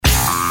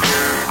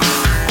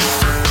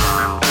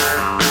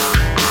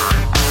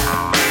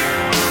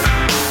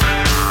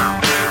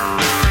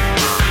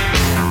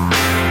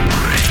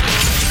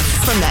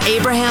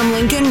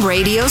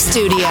radio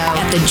studio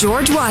at the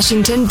George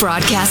Washington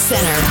Broadcast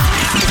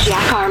Center.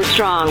 Jack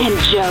Armstrong and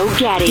Joe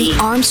Getty. The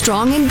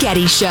Armstrong and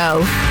Getty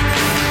Show.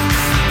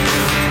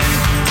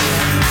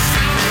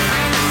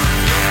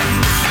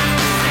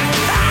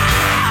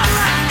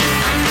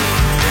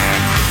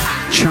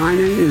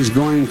 China is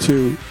going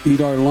to eat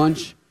our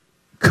lunch?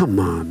 Come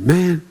on,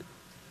 man.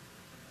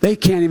 They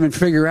can't even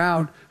figure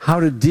out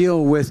how to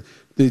deal with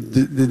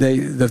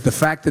the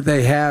fact that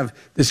they have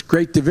this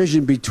great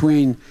division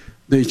between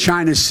the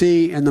China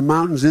Sea and the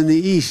mountains in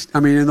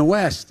the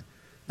west.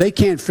 They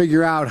can't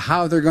figure out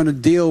how they're going to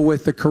deal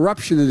with the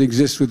corruption that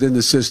exists within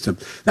the system.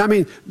 I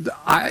mean,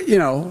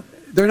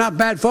 they're not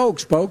bad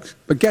folks, but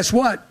guess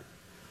what?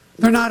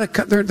 They're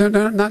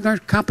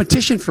not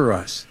competition for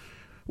us.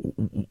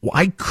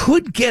 I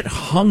could get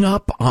hung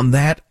up on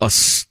that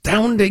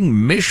astounding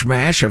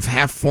mishmash of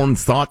half-formed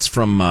thoughts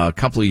from a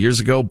couple of years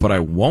ago, but I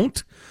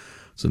won't.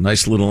 It's a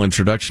nice little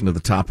introduction to the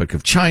topic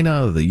of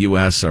China, the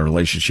U.S., our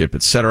relationship,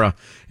 etc.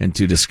 And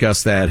to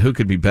discuss that, who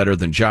could be better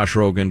than Josh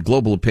Rogin,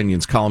 global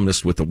opinions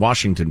columnist with the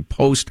Washington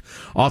Post,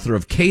 author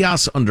of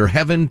Chaos Under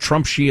Heaven,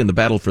 Trump, Xi, and the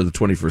Battle for the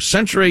 21st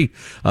Century.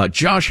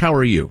 Josh, how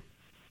are you?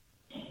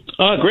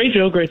 Great,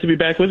 Joe. Great to be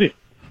back with you.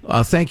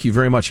 Thank you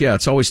very much. Yeah,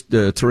 it's always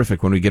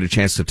terrific when we get a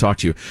chance to talk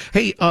to you.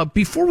 Hey,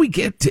 before we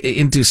get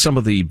into some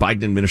of the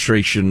Biden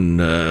administration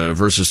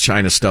versus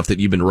China stuff that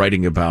you've been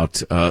writing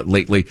about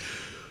lately,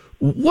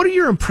 what are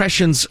your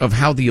impressions of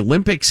how the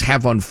Olympics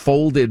have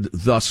unfolded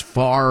thus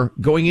far?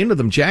 Going into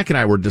them, Jack and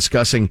I were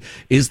discussing,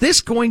 is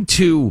this going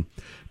to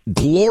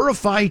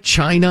glorify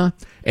China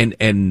and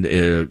in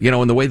the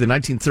way the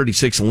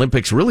 1936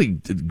 Olympics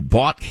really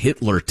bought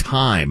Hitler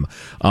time?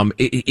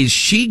 Is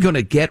Xi going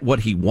to get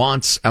what he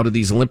wants out of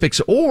these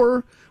Olympics,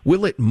 or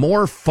will it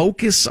more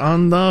focus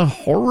on the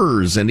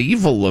horrors and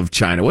evil of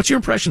China? What's your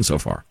impression so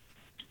far?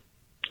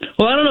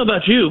 Well, I don't know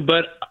about you,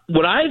 but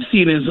what I've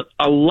seen is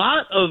a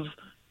lot of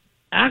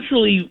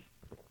actually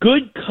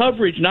good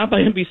coverage, not by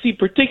NBC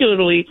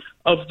particularly,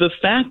 of the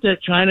fact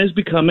that China is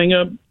becoming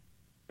a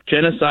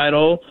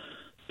genocidal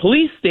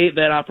police state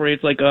that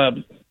operates like a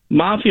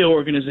mafia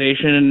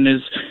organization and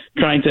is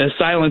trying to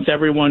silence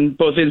everyone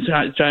both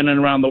inside China and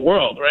around the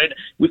world, right?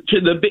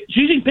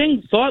 Xi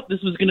Jinping thought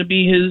this was going to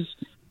be his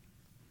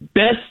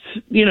best,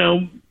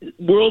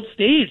 world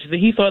stage.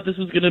 He thought this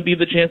was going to be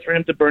the chance for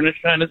him to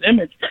burnish China's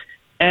image.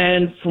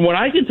 And from what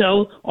I can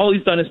tell, all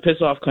he's done is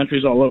piss off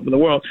countries all over the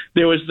world.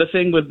 There was the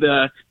thing with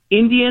the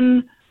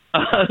Indian,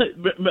 do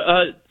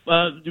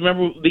you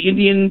remember the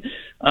Indian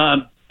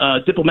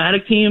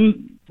diplomatic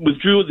team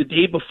withdrew the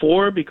day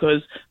before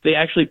because they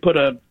actually put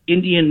a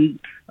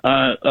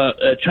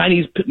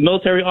Chinese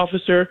military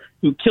officer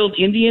who killed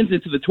Indians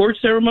into the torch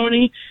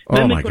ceremony.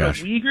 Then they put a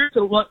Uyghur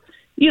to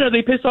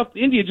they pissed off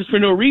India just for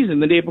no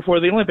reason the day before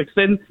the Olympics.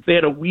 Then they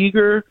had a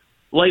Uyghur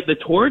light the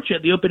torch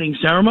at the opening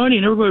ceremony,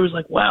 and everybody was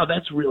like, "Wow,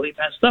 that's really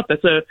messed up.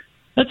 That's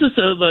just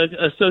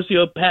a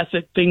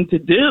sociopathic thing to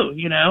do,"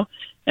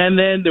 And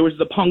then there was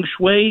the Peng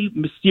Shuai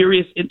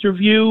mysterious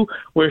interview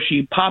where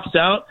she pops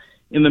out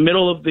in the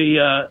middle of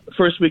the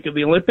first week of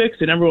the Olympics,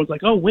 and everyone's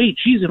like, "Oh, wait,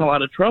 she's in a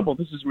lot of trouble.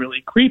 This is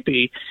really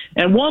creepy."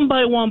 And one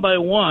by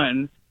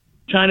one,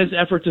 China's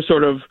effort to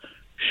sort of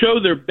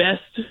put their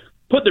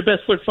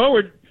best foot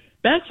forward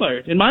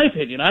backfired, in my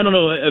opinion. I don't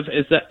know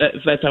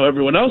if that's how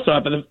everyone else saw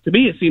it, but to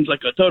me it seems like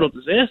a total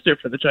disaster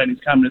for the Chinese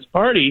Communist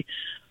Party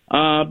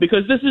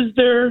because this is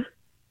their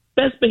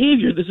best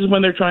behavior. This is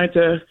when they're trying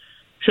to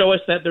show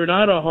us that they're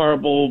not a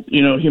horrible,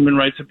 human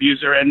rights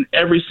abuser, and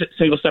every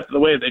single step of the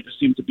way they just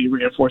seem to be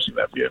reinforcing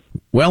that view.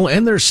 Well,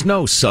 and their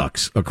snow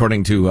sucks,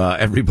 according to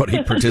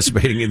everybody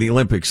participating in the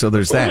Olympics, so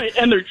there's that. Right.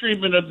 And their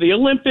treatment of the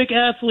Olympic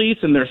athletes,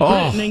 and they're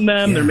threatening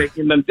them. Yeah. They're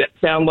making them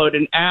download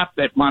an app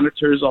that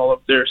monitors all of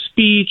their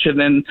speech, and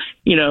then,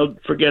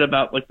 forget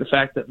about the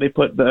fact that they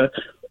put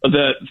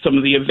some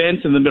of the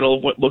events in the middle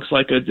of what looks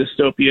like a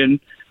dystopian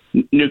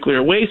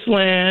nuclear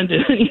wasteland,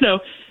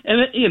 and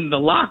then the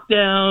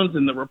lockdowns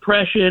and the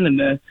repression and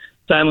the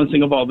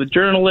silencing of all the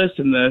journalists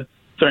and the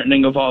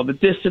threatening of all the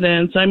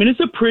dissidents. I mean, it's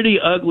a pretty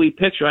ugly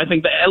picture. I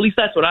think at least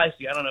that's what I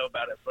see. I don't know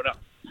about everyone else.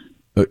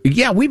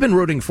 Yeah, we've been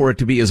rooting for it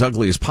to be as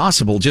ugly as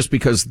possible just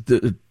because,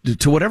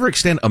 to whatever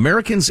extent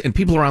Americans and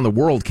people around the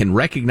world can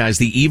recognize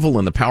the evil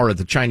and the power of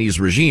the Chinese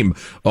regime,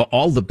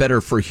 all the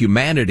better for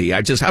humanity. I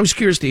was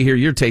curious to hear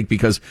your take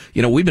because,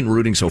 we've been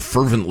rooting so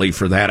fervently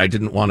for that. I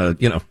didn't want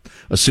to,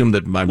 assume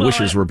that my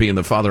wishes were being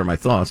the father of my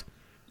thoughts.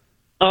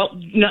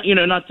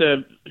 Not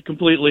to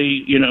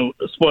completely,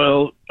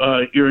 spoil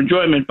your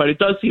enjoyment, but it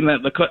does seem that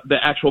the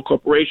actual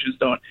corporations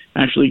don't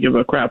actually give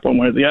a crap one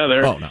way or the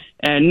other. Oh, no.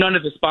 And none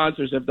of the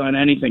sponsors have done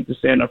anything to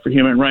stand up for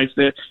human rights.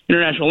 The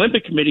International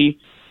Olympic Committee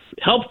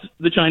helped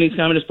the Chinese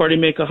Communist Party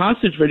make a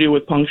hostage video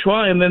with Peng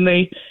Shuai, and then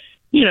they,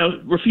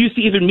 refused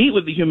to even meet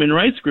with the human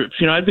rights groups.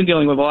 I've been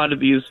dealing with a lot of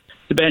these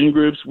Tibetan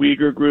groups,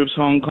 Uyghur groups,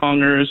 Hong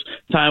Kongers,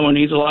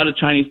 Taiwanese, a lot of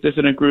Chinese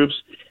dissident groups.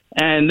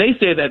 And they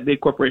say that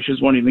big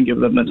corporations won't even give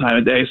them the time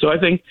of day. So I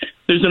think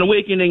there's an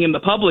awakening in the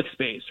public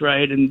space,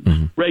 right?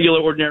 And regular,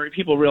 ordinary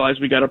people realize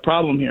we got a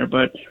problem here.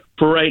 But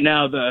for right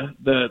now, the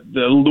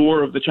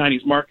lure of the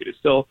Chinese market is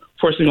still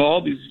forcing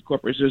all these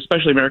corporations,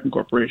 especially American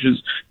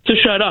corporations, to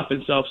shut up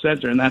and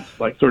self-censor. And that's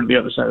like sort of the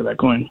other side of that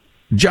coin.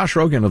 Josh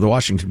Rogan of the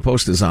Washington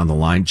Post is on the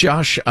line.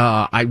 Josh,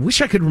 I wish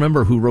I could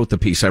remember who wrote the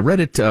piece. I read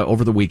it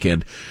over the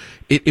weekend.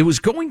 It was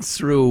going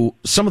through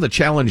some of the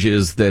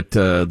challenges that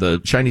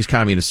the Chinese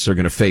communists are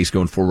going to face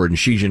going forward, and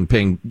Xi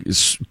Jinping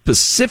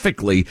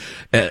specifically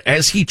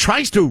as he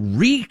tries to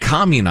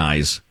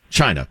re-communize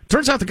China.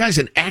 Turns out the guy's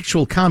an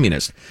actual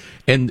communist.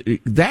 And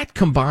that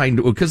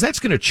combined, because that's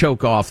going to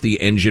choke off the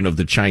engine of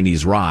the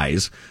Chinese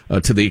rise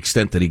to the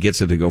extent that he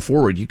gets it to go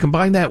forward. You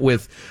combine that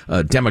with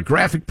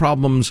demographic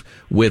problems,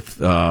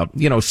 with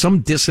some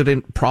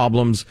dissident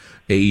problems,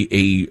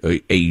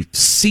 a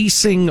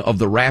ceasing of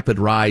the rapid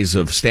rise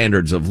of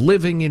standards of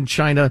living in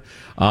China,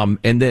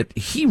 and that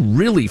he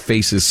really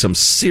faces some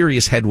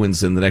serious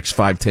headwinds in the next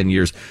 5-10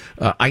 years.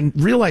 I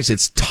realize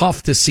it's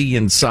tough to see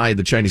inside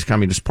the Chinese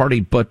Communist Party,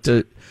 but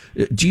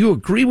do you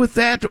agree with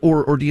that,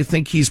 or do you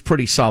think he's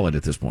pretty solid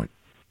at this point?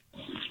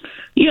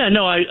 Yeah,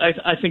 no,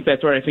 I think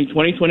that's right. I think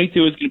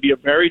 2022 is going to be a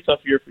very tough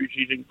year for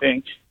Xi Jinping,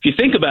 if you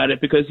think about it,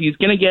 because he's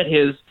going to get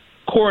his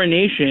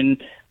coronation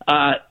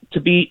to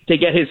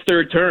get his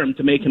third term,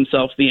 to make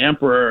himself the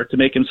emperor, to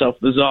make himself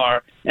the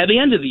czar at the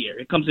end of the year.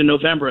 It comes in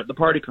November at the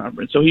party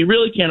conference, so he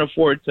really can't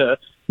afford to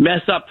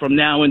mess up from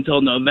now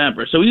until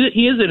November. So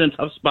he is in a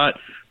tough spot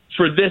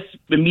for this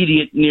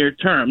immediate near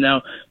term.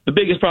 Now, the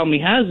biggest problem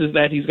he has is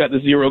that he's got the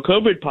zero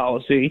COVID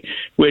policy,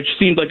 which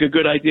seemed like a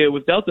good idea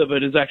with Delta,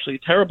 but is actually a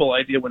terrible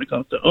idea when it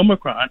comes to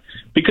Omicron,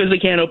 because they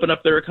can't open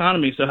up their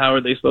economy. So how are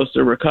they supposed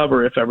to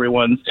recover if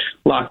everyone's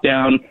locked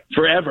down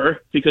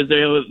forever because they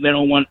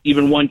don't want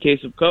even one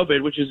case of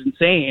COVID, which is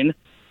insane.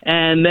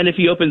 And then if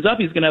he opens up,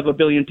 he's going to have 1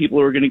 billion people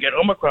who are going to get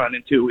Omicron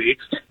in 2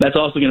 weeks. That's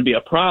also going to be a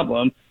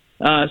problem.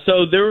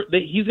 So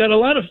he's got a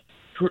lot of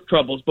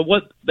troubles, but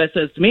what that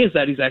says to me is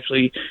that he's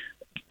actually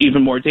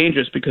even more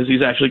dangerous, because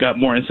he's actually got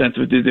more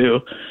incentive to do,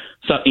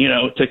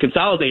 to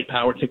consolidate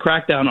power, to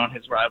crack down on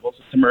his rivals,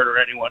 to murder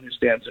anyone who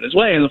stands in his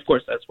way, and of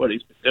course that's what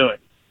he's been doing.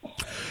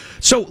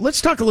 So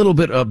let's talk a little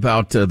bit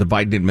about the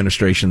Biden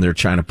administration, their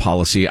China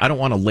policy. I don't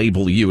want to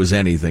label you as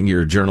anything.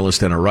 You're a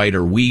journalist and a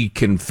writer. We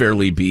can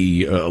fairly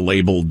be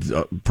labeled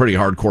pretty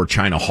hardcore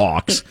China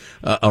hawks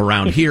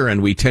around here,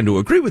 and we tend to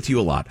agree with you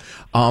a lot.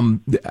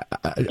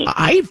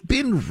 I've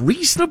been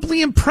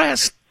reasonably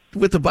impressed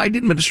with the Biden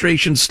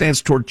administration's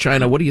stance toward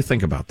China. What do you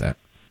think about that?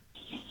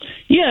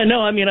 Yeah,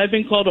 no, I mean, I've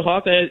been called a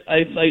hawk.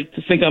 I like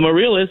to think I'm a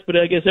realist, but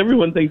I guess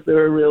everyone thinks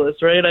they're a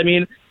realist, right? I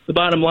mean, the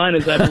bottom line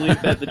is I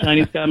believe that the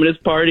Chinese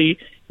Communist Party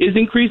is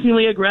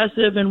increasingly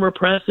aggressive and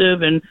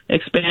repressive and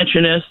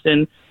expansionist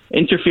and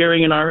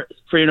interfering in our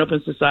free and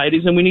open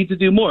societies, and we need to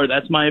do more.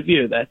 That's my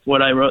view. That's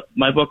what I wrote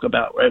my book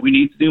about, right? We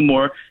need to do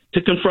more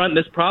to confront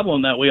this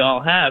problem that we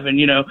all have. And,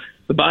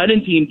 the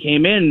Biden team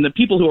came in, the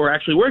people who are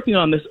actually working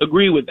on this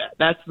agree with that.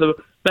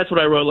 That's what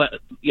I wrote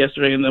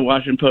yesterday in the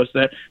Washington Post,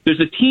 that there's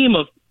a team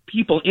of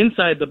people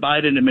inside the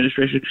Biden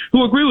administration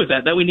who agree with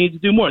that we need to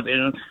do more. They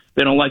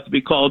don't like to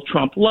be called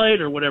Trump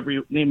light or whatever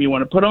name you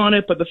want to put on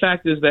it, but the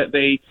fact is that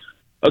they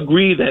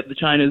agree that the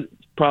China's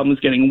problem is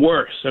getting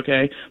worse,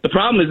 okay? The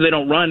problem is they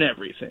don't run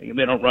everything.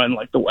 They don't run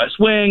like the West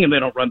Wing, and they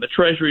don't run the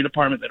Treasury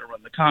Department, they don't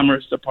run the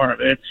Commerce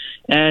Department,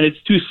 and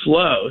it's too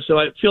slow. So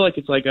I feel like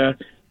it's like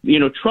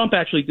Trump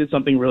actually did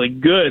something really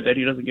good that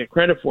he doesn't get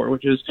credit for,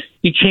 which is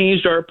he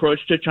changed our approach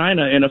to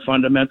China in a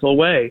fundamental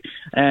way.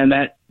 And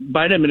that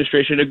Biden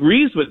administration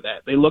agrees with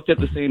that. They looked at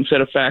the same set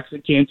of facts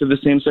and came to the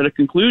same set of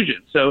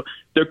conclusions. So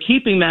they're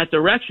keeping that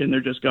direction.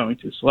 They're just going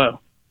too slow.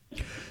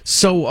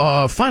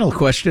 So, final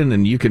question,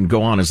 and you can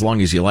go on as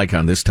long as you like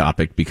on this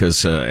topic,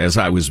 because as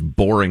I was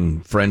boring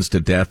friends to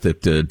death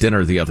at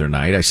dinner the other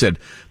night, I said,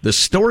 the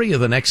story of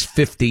the next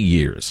 50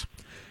 years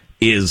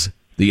is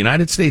the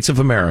United States of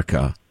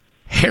America,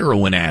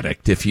 heroin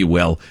addict, if you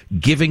will,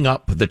 giving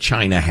up the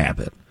China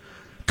habit.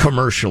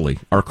 Commercially,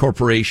 our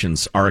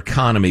corporations, our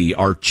economy,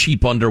 our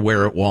cheap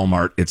underwear at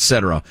Walmart,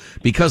 etc.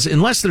 Because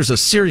unless there's a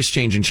serious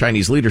change in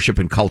Chinese leadership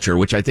and culture,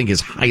 which I think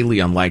is highly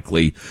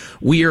unlikely,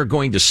 we are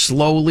going to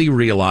slowly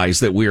realize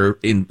that we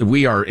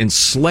are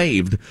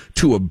enslaved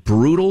to a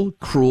brutal,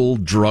 cruel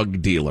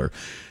drug dealer.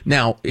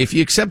 Now, if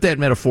you accept that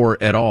metaphor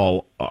at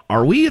all,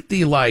 are we at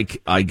the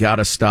I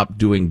gotta stop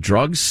doing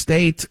drugs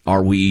state?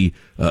 Are we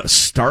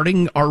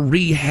starting our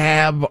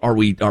rehab? Are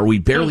we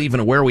barely even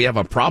aware we have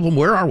a problem?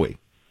 Where are we?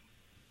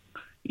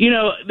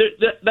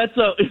 That's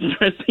an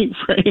interesting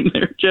frame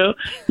there, Joe.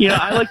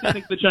 I like to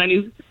think of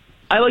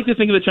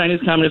the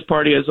Chinese Communist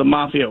Party as a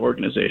mafia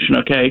organization,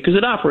 okay? Because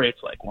it operates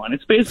like one.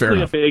 It's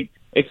basically a big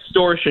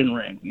extortion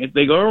ring.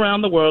 They go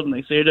around the world and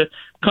they say to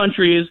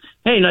countries,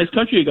 hey, nice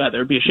country you got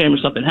there. It'd be a shame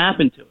if something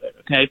happened to it,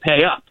 okay?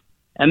 Pay up.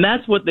 And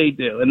that's what they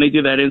do. And they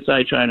do that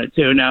inside China,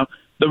 too. Now,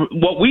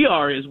 what we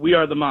are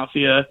the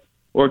mafia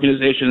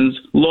organizations,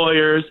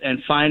 lawyers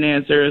and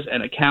financiers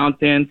and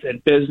accountants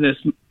and business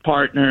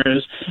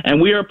partners,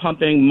 and we are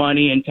pumping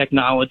money and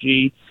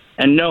technology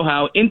and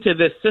know-how into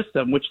this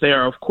system, which they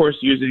are, of course,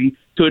 using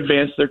to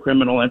advance their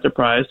criminal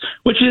enterprise,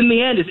 which in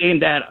the end is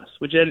aimed at us,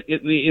 which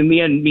in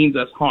the end means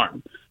us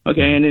harm.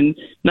 Okay, and in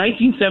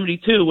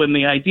 1972, when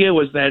the idea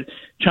was that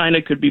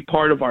China could be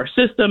part of our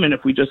system, and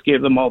if we just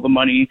gave them all the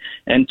money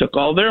and took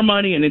all their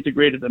money and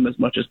integrated them as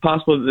much as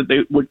possible, that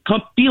they would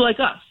be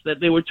like us, that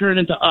they would turn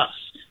into us.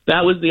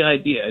 That was the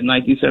idea in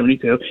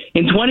 1972.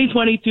 In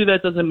 2022,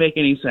 that doesn't make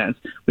any sense.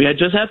 We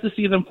just have to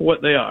see them for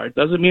what they are. It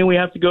doesn't mean we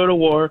have to go to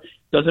war.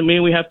 It doesn't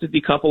mean we have to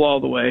decouple all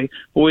the way.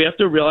 But we have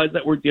to realize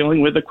that we're dealing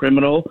with a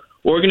criminal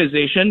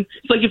organization.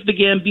 It's like if the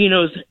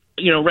Gambinos,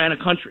 ran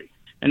a country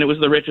and it was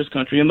the richest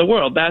country in the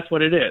world. That's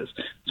what it is.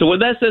 So what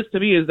that says to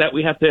me is that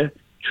we have to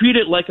treat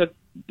it like a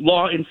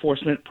law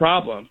enforcement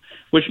problem,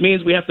 which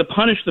means we have to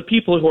punish the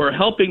people who are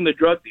helping the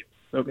drug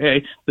dealers,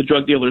 okay? The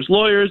drug dealers'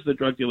 lawyers, the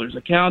drug dealers'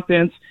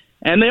 accountants,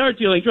 and they are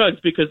dealing drugs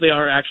because they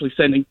are actually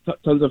sending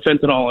tons of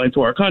fentanyl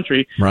into our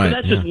country. Right, so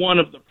that's just one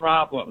of the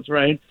problems,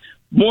 right?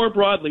 More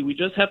broadly, we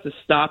just have to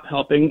stop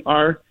helping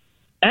our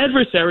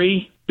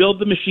adversary build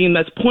the machine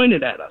that's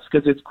pointed at us,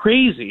 because it's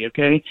crazy,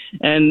 okay?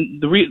 And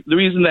the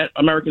reason that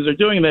Americans are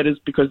doing that is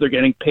because they're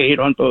getting paid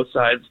on both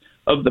sides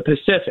of the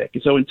Pacific.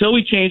 So until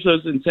we change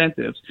those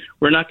incentives,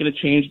 we're not going to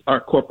change our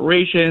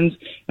corporations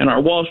and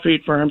our Wall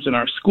Street firms and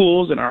our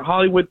schools and our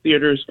Hollywood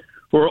theaters,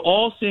 who are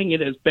all seeing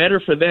it as better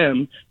for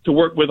them to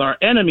work with our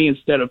enemy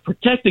instead of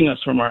protecting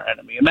us from our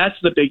enemy. And that's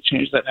the big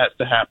change that has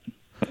to happen.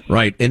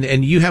 Right,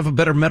 and you have a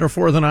better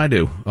metaphor than I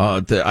do.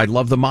 I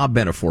love the mob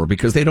metaphor,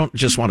 because they don't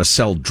just want to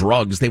sell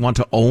drugs; they want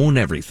to own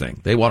everything.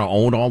 They want to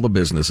own all the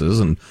businesses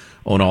and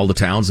own all the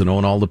towns and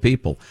own all the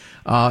people.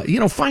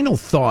 Final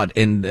thought,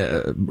 and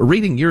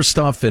reading your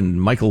stuff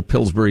and Michael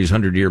Pillsbury's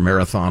 100-Year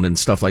Marathon and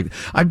stuff like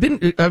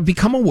that, I've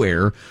become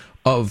aware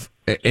of,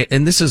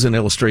 and this is an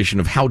illustration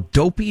of how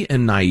dopey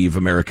and naive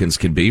Americans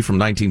can be from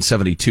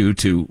 1972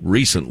 to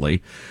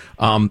recently,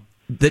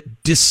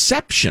 that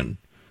deception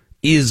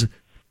is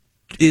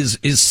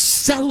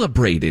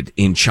celebrated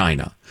in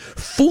China.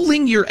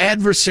 Fooling your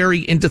adversary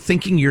into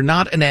thinking you're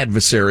not an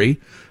adversary,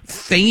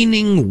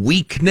 feigning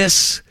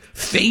weakness,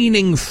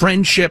 feigning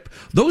friendship,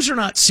 those are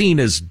not seen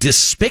as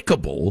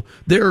despicable.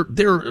 They're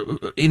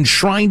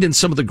enshrined in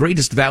some of the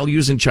greatest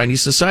values in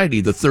Chinese society.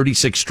 The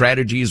 36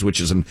 Strategies,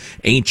 which is an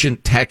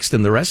ancient text,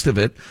 and the rest of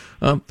it.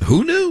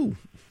 Who knew?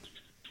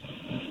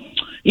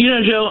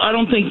 Joe, I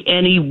don't think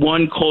any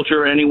one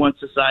culture or any one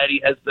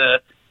society has the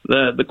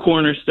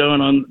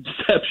cornerstone on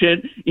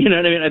deception. You know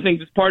what I mean? I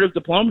think it's part of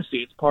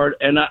diplomacy.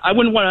 And I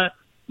wouldn't want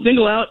to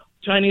single out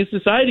Chinese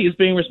society as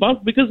being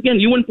responsible, because again,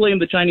 you wouldn't blame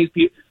the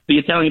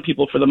Italian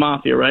people for the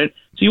mafia, right?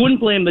 So you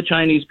wouldn't blame the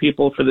Chinese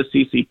people for the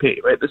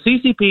CCP, right? The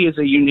CCP is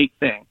a unique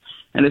thing,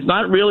 and it's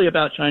not really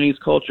about Chinese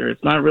culture.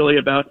 It's not really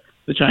about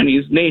the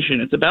Chinese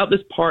nation. It's about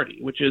this party,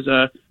 which is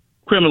a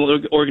criminal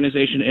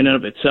organization in and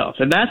of itself.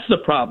 And that's the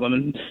problem.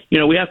 And,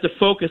 we have to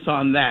focus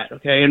on that.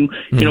 Okay. And,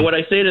 what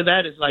I say to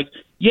that is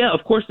yeah,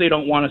 of course they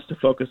don't want us to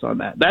focus on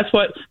that. That's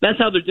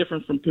how they're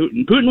different from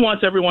Putin. Putin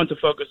wants everyone to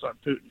focus on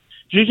Putin.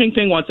 Xi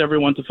Jinping wants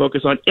everyone to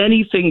focus on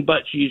anything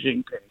but Xi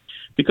Jinping.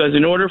 Because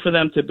in order for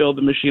them to build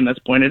the machine that's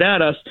pointed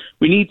at us,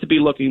 we need to be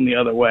looking the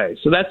other way.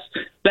 So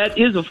that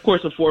is, of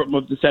course, a form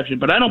of deception.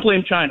 But I don't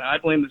blame China. I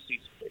blame the CCP.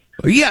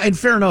 Yeah, and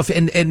fair enough.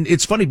 And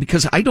it's funny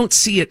because I don't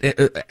see it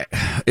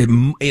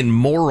in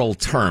moral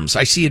terms.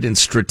 I see it in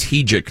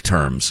strategic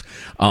terms.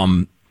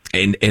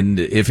 And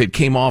if it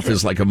came off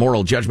as like a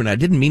moral judgment, I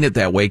didn't mean it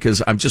that way,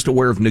 because I'm just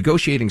aware of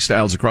negotiating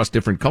styles across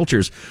different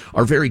cultures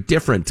are very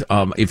different.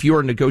 If you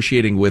are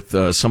negotiating with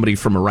somebody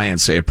from Iran,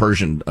 say a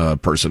Persian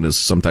person, as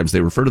sometimes they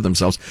refer to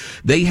themselves,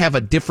 they have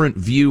a different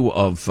view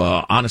of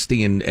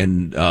honesty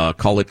and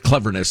call it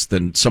cleverness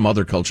than some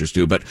other cultures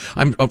do. But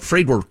I'm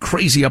afraid we're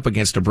crazy up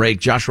against a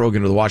break. Josh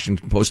Rogan of the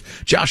Washington Post.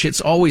 Josh,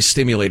 it's always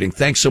stimulating.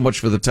 Thanks so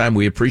much for the time.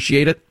 We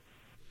appreciate it.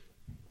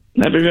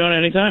 Never go on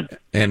anytime.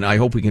 And I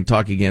hope we can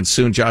talk again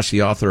soon. Josh,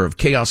 the author of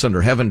Chaos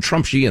Under Heaven,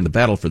 Trump, Xi, and the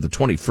Battle for the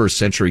 21st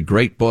Century.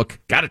 Great book.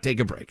 Got to take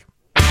a break.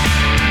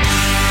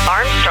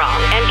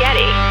 Armstrong and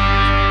Getty.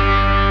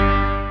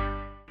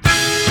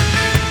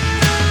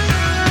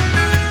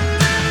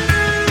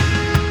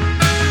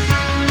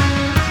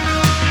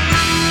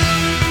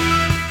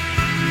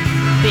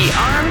 The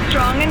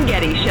Armstrong and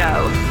Getty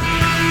Show.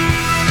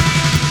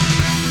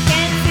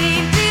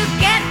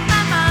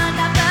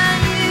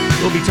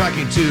 We'll be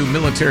talking to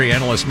military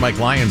analyst Mike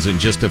Lyons in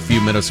just a few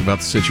minutes about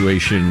the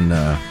situation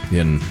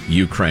in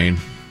Ukraine.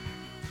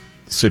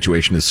 The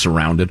situation is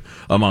surrounded,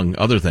 among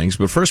other things.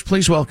 But first,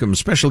 please welcome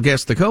special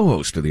guest, the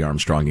co-host of the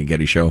Armstrong and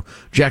Getty Show,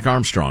 Jack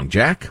Armstrong.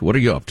 Jack, what are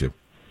you up to?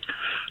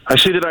 I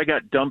see that I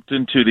got dumped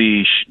into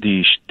the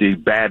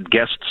bad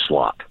guest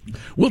slot.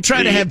 We'll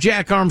try to have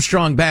Jack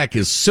Armstrong back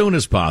as soon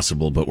as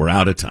possible, but we're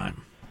out of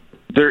time.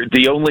 They're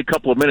the only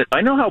couple of minutes.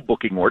 I know how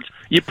booking works.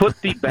 You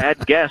put the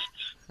bad guests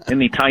in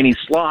the tiny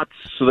slots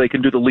so they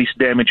can do the least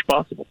damage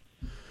possible.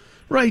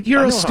 Right,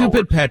 you're a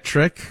stupid pet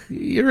trick.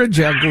 You're a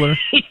juggler.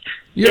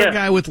 You're a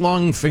guy with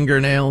long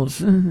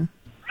fingernails.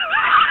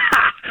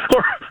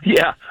 or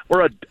Yeah,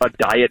 or a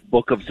diet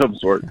book of some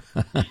sort.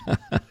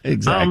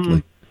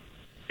 Exactly.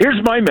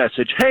 Here's my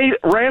message. Hey,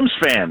 Rams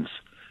fans,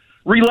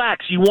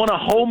 relax. You won a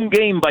home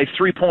game by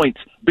 3 points.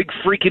 Big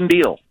freaking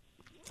deal.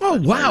 Oh,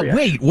 wow.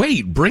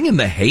 Wait. Bringing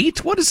the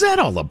hate? What is that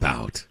all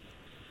about?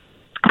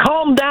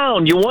 Calm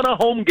down. You won a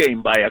home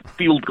game by a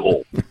field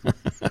goal.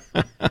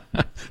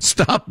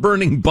 Stop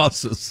burning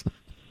buses.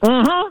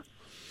 Mm-hmm.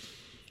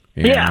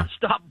 Yeah,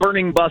 stop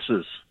burning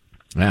buses.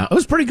 Yeah, it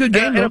was a pretty good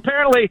game. And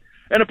apparently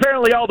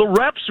all the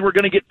reps were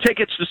going to get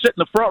tickets to sit in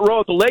the front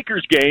row at the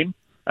Lakers game.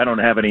 I don't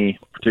have any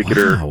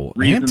particular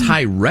reason.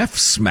 Anti-ref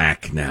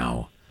smack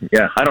now.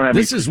 Yeah, I don't have.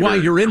 This is why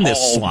you're in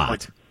this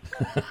slot.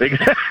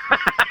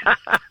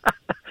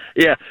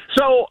 Yeah.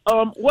 So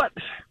what?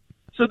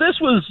 So this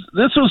was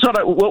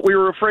what we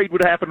were afraid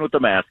would happen with the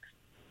masks.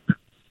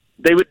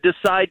 They would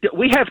decide.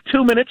 We have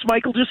 2 minutes.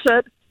 Michael just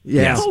said.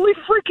 Yes. Holy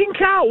freaking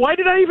cow! Why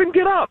did I even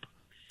get up?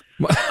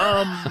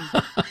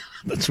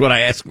 That's what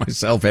I ask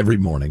myself every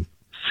morning.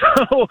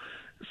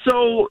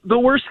 So the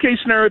worst case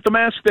scenario with the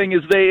mask thing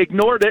is they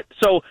ignored it.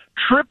 So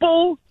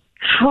triple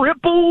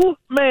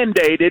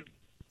mandated,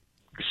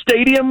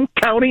 stadium,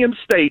 county, and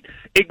state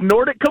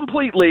ignored it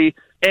completely,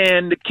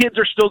 and the kids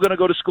are still going to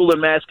go to school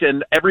in masks,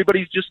 and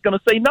everybody's just going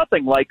to say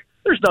nothing. Like,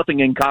 there's nothing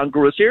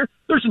incongruous here.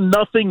 There's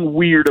nothing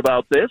weird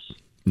about this.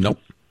 Nope.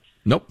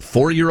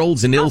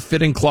 4-year-olds in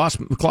ill-fitting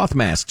cloth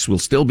masks will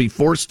still be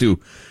forced to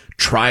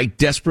try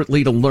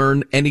desperately to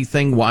learn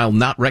anything while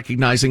not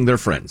recognizing their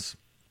friends.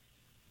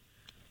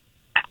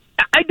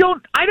 I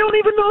don't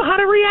even know how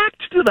to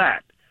react to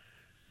that.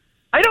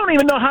 I don't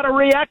even know how to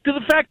react to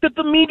the fact that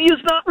the media is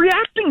not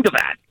reacting to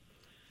that.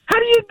 How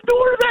do you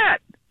ignore that?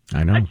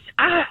 I know.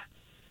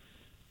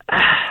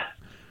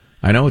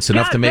 I know, it's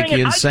enough to make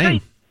you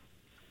insane.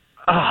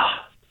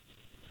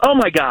 Oh,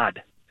 my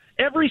God.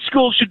 Every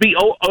school should be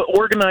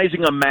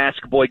organizing a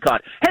mask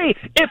boycott. Hey,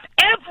 if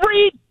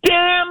every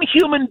damn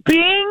human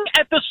being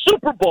at the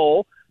Super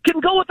Bowl can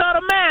go without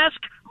a mask,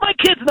 my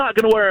kid's not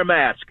going to wear a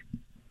mask.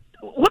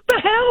 What the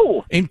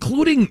hell?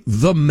 Including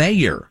the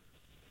mayor.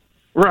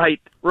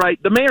 Right.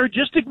 The mayor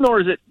just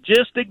ignores it,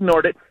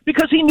 ignored it,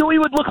 because he knew he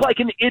would look like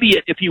an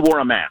idiot if he wore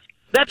a mask.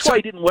 That's why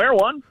he didn't wear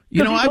one,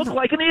 because he looked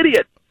like an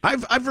idiot.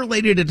 I've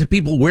related it to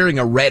people wearing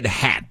a red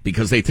hat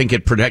because they think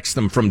it protects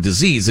them from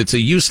disease. It's a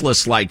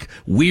useless, like,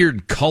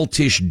 weird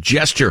cultish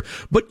gesture.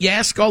 But you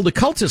ask all the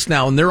cultists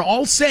now, and they're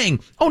all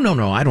saying, oh,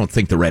 no, I don't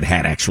think the red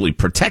hat actually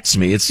protects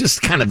me. It's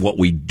just kind of what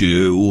we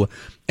do.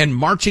 And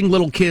marching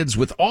little kids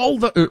with all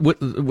the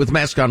with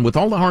masks on, with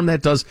all the harm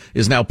that does,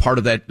 is now part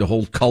of the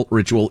whole cult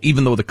ritual,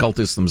 even though the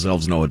cultists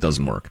themselves know it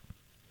doesn't work.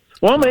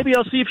 Well, maybe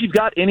I'll see if you've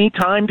got any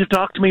time to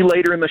talk to me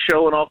later in the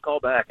show, and I'll call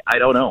back. I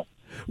don't know.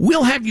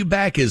 We'll have you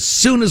back as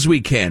soon as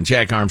we can,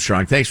 Jack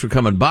Armstrong. Thanks for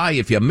coming by.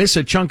 If you miss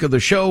a chunk of the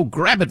show,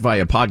 grab it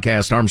via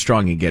podcast,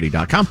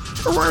 ArmstrongandGetty.com,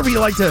 or wherever you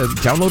like to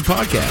download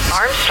podcasts.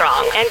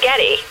 Armstrong and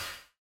Getty.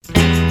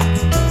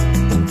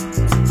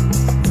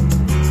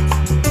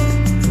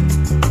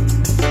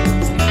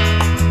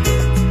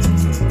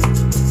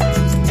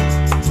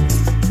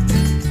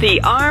 The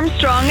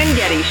Armstrong and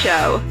Getty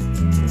Show.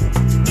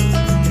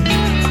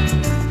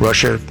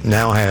 Russia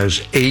now has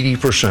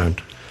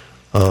 80%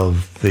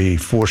 of the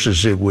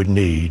forces it would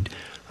need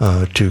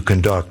to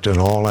conduct an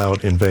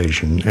all-out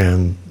invasion,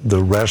 and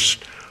the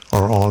rest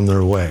are on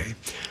their way.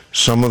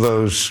 Some of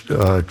those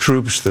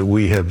troops that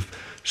we have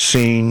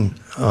seen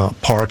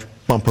parked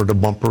bumper to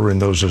bumper in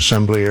those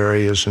assembly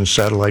areas and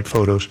satellite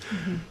photos,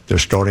 they're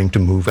starting to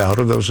move out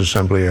of those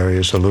assembly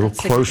areas a little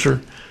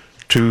closer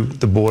to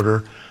the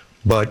border,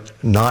 but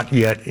not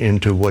yet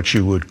into what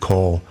you would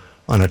call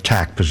an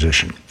attack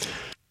position.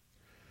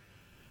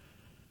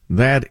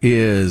 That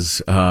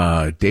is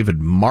David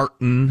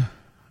Martin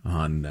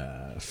on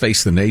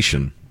Face the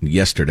Nation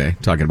yesterday,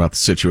 talking about the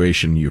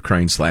situation in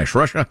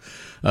Ukraine/Russia.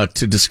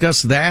 To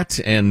discuss that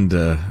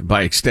and,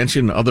 by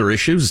extension, other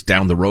issues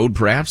down the road,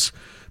 perhaps,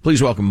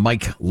 please welcome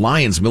Mike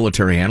Lyons,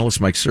 military analyst.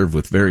 Mike served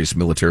with various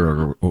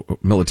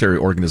military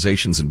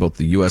organizations in both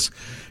the U.S.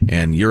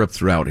 and Europe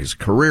throughout his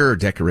career,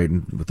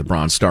 decorated with the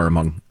Bronze Star,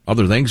 among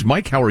other things.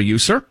 Mike, how are you,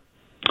 sir?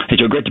 Hey,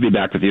 Joe, great to be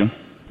back with you.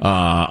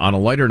 On a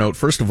lighter note,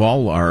 first of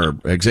all, our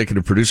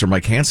executive producer,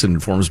 Mike Hansen,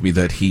 informs me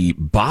that he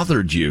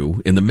bothered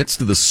you in the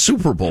midst of the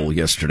Super Bowl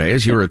yesterday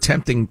as you were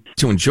attempting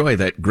to enjoy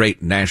that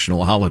great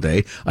national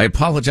holiday. I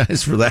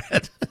apologize for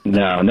that.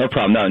 No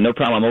problem. No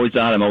problem. I'm always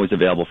on. I'm always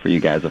available for you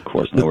guys, of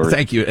course. No worries.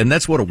 Thank you. And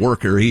that's what a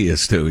worker he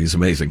is, too. He's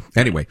amazing.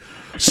 Anyway,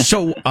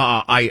 so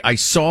I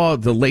saw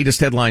the latest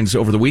headlines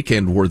over the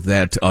weekend were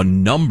that a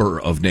number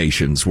of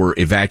nations were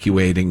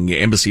evacuating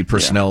embassy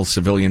personnel,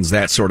 civilians,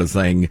 that sort of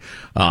thing.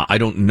 I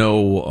don't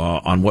know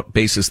on what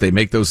basis they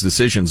make those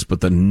decisions,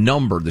 but the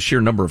sheer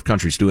number of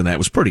countries doing that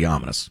was pretty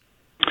ominous.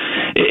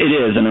 It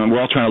is, and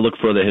we're all trying to look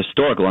for the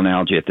historical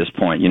analogy at this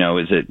point. You know,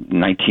 is it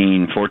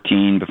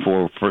 1914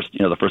 before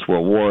the First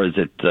World War? Is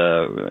it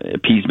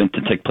appeasement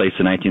to take place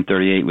in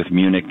 1938 with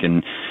Munich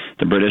and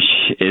the British?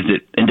 Is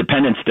it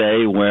Independence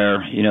Day where,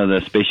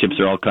 the spaceships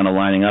are all kind of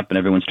lining up and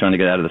everyone's trying to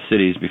get out of the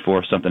cities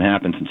before something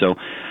happens? And so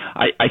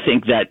I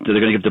think that they're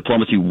going to give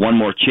diplomacy one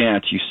more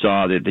chance. You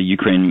saw that the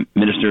Ukraine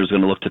minister is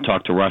going to look to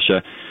talk to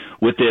Russia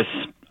with this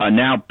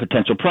now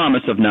potential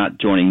promise of not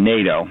joining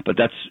NATO. But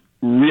that's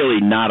really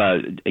not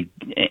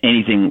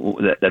anything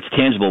that's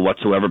tangible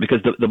whatsoever,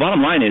 because the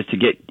bottom line is to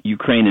get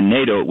Ukraine in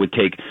NATO, it would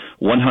take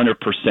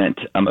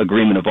 100%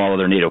 agreement of all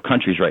other NATO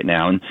countries right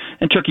now, and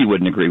Turkey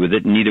wouldn't agree with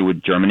it, and neither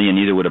would Germany, and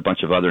neither would a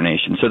bunch of other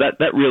nations. So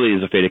that really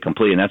is a fait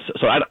accompli, and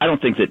I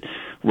don't think that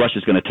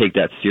Russia's going to take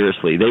that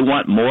seriously. They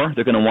want more.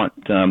 They're going to want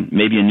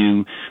maybe a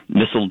new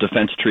missile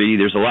defense treaty.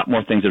 There's a lot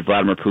more things that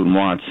Vladimir Putin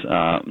wants,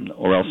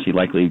 or else he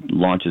likely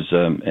launches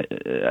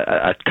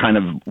a kind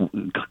of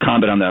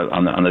combat on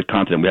the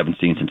continent we haven't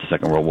seen since the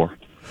Second World War.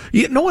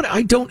 You know what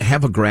I don't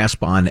have a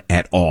grasp on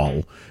at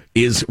all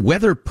is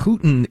whether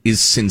Putin is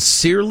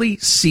sincerely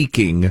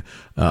seeking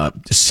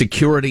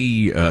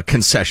security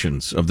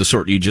concessions of the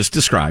sort you just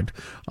described,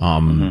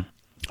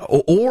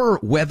 or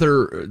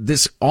whether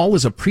this all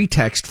is a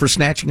pretext for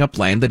snatching up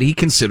land that he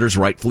considers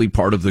rightfully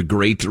part of the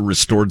great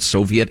restored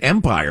Soviet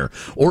empire.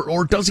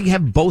 Or does he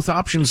have both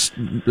options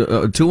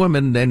to him,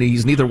 and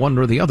he's neither one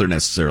nor the other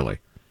necessarily?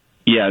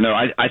 Yeah, no,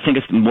 I think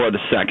it's more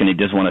the second. He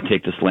does want to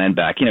take this land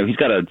back. He's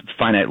got a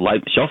finite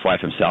shelf life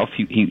himself.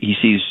 He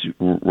sees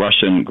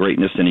Russian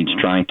greatness, and he's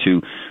trying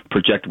to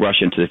project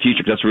Russia into the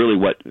future. That's really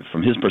what,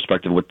 from his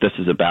perspective, what this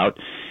is about.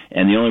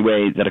 And the only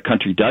way that a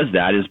country does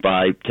that is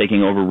by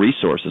taking over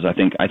resources. I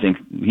think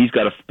he's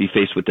got to be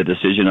faced with the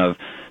decision of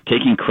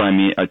taking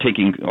Crimea,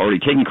 taking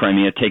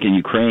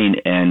Ukraine,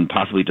 and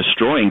possibly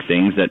destroying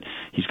things that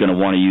he's going to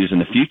want to use in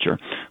the future.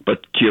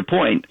 But to your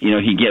point,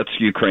 he gets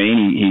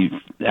Ukraine. He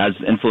has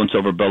influence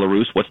over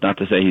Belarus. What's not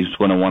to say he's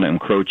going to want to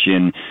encroach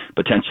in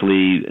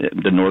potentially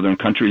the northern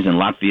countries and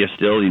Latvia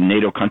still, the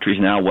NATO countries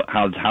now.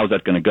 How's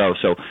that going to go?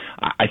 So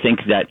I think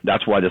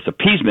that's why this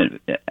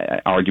appeasement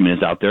argument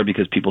is out there,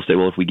 because people say,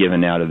 well, if we give in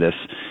now to this,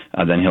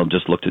 then he'll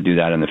just look to do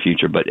that in the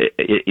future. But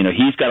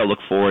he's got to look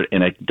forward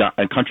in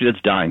a country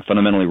that's dying.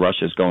 Fundamentally,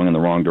 Russia is going in the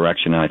wrong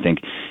direction, and I think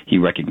he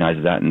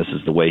recognizes that, and this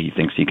is the way he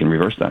thinks he can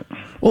reverse that.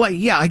 Well,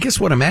 I guess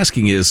what I'm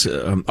asking is,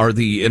 are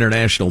the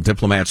international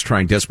diplomats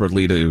trying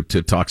desperately to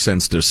talk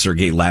sense to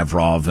Sergei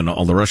Lavrov and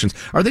all the Russians?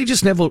 Are they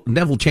just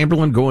Neville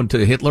Chamberlain going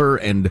to Hitler?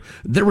 And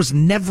there was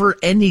never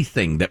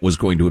anything that was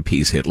going to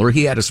appease Hitler.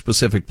 He had a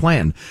specific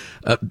plan.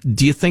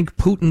 Do you think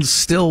Putin's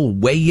still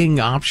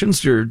weighing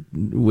options, or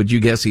would you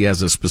guess he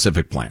has a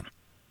specific plan?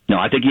 No,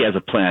 I think he has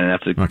a plan, and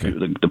that's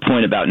the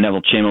point about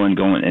Neville Chamberlain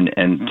going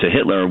and to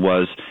Hitler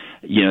was,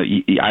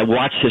 I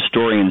watch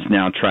historians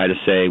now try to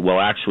say, well,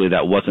 actually,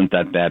 that wasn't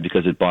that bad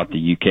because it bought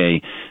the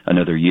UK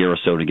another year or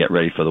so to get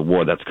ready for the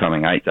war that's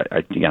coming. I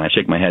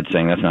shake my head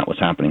saying that's not what's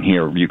happening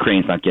here.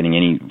 Ukraine's not getting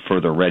any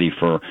further ready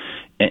for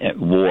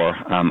war.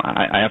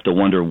 I have to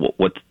wonder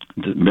what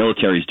the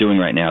military is doing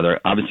right now.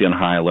 They're obviously on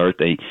high alert.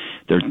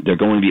 They're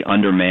going to be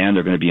undermanned.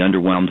 They're going to be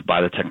underwhelmed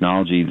by the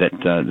technology that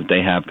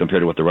they have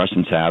compared to what the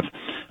Russians have.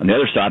 On the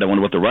other side, I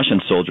wonder what the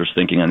Russian soldiers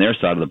thinking on their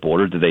side of the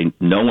border. Do they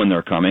know when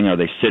they're coming? Are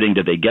they sitting?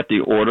 Did they get the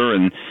order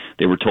and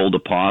they were told to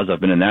pause? I've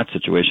been in that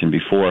situation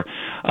before.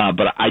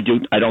 But I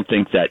don't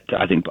think that.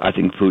 I think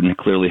Putin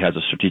clearly has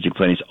a strategic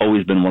plan. He's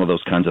always been one of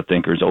those kinds of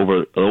thinkers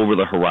over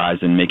the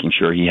horizon, making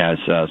sure he has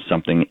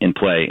something in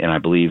play. And I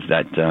believe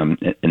that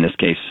in this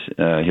case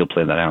he'll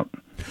play that out.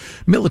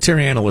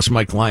 Military analyst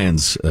Mike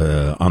Lyons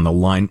on the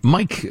line.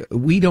 Mike,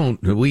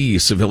 we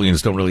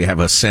civilians don't really have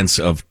a sense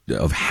of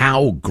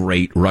how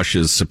great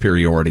Russia's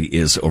superiority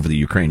is over the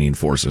Ukrainian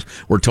forces.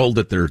 We're told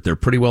that they're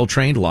pretty well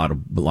trained. A lot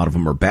of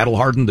them are battle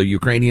hardened. The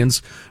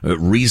Ukrainians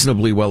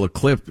reasonably well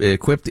equipped.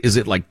 Is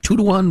it like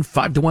 2-1,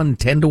 5-1,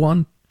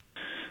 10-1?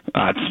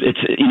 It's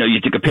you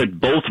have to compare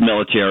both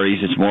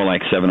militaries. It's more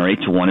like 7 or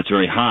 8-1. It's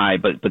very high,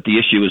 but the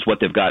issue is what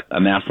they've got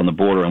amassed on the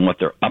border and what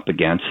they're up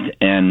against.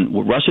 And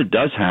what Russia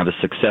does have is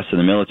success in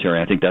the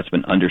military. I think that's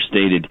been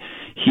understated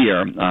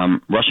here.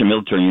 Russian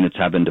military units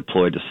have been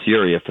deployed to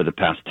Syria for the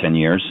past 10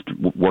 years,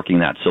 working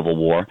that civil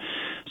war.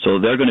 So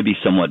they're going to be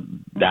somewhat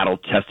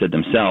battle-tested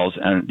themselves.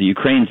 And the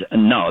Ukrainians,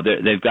 no,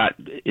 they've got,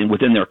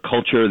 within their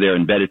culture, they're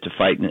embedded to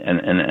fight and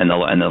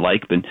the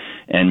like.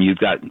 And you've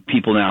got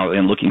people now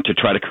looking to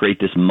try to create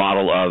this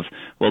model of,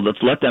 well, let's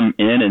let them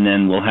in, and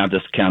then we'll have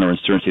this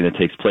counterinsurgency that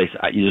takes place.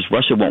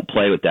 Russia won't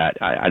play with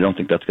that. I don't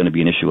think that's going to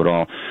be an issue at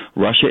all.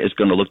 Russia is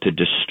going to look to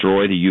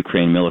destroy the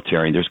Ukraine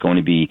military. There's going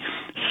to be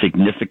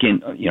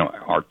significant,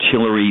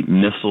 artillery,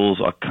 missiles,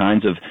 all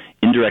kinds of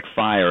indirect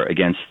fire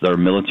against their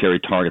military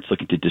targets,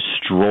 looking to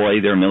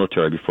destroy their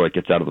military before it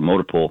gets out of the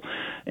motor pool.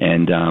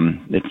 And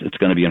it's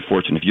going to be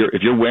unfortunate.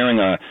 If you're wearing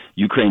a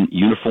Ukraine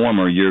uniform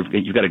or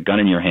you've got a gun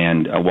in your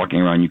hand walking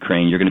around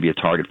Ukraine, you're going to be a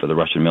target for the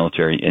Russian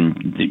military,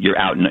 and you're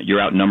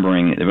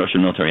outnumbering the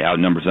Russian military.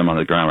 Outnumbers them on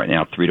the ground right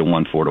now,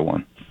 3-1,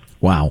 4-1.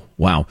 Wow.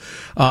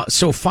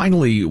 So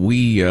finally,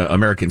 we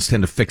Americans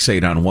tend to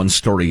fixate on one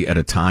story at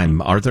a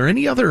time. Are there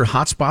any other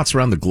hot spots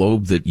around the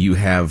globe that you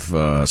have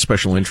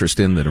special interest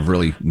in that have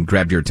really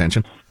grabbed your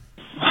attention?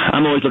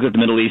 I'm always looking at the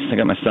Middle East. I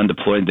got my son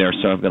deployed there,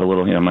 so I've got a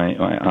little, my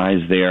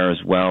eyes there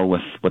as well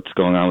with what's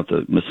going on with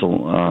the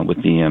missile, with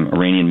the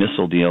Iranian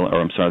missile deal,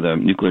 the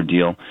nuclear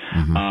deal.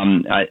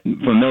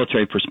 Mm-hmm. From a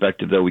military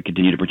perspective, though, we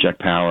continue to project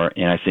power,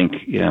 and I think,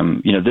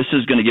 this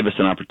is going to give us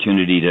an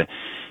opportunity to,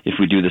 if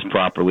we do this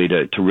properly,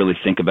 to really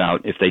think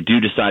about if they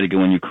do decide to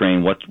go in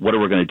Ukraine, what are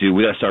we going to do?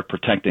 We got to start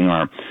protecting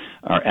our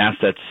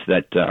assets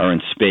that are in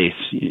space.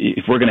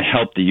 If we're going to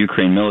help the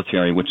Ukraine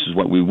military, which is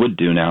what we would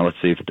do now, let's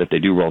say that they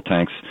do roll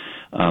tanks,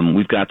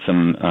 we've got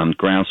some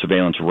ground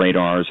surveillance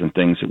radars and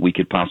things that we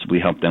could possibly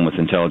help them with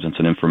intelligence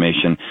and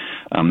information.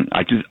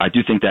 I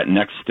do think that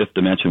next fifth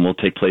dimension will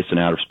take place in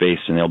outer space,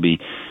 and there'll be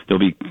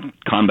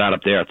combat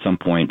up there at some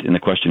point. And the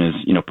question is,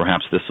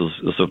 perhaps this is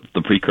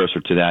the precursor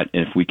to that.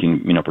 If we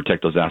can,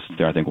 protect those assets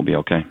there, I think we'll be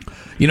okay.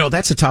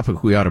 That's a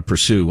topic we ought to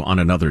pursue on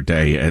another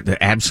day.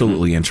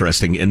 Absolutely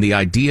interesting. And the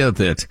idea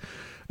that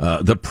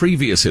the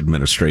previous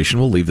administration,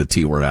 we'll leave the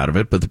T word out of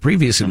it, but the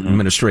previous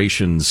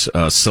administration's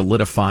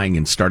solidifying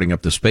and starting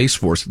up the Space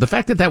Force, the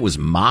fact that was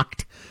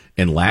mocked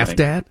and laughed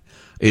at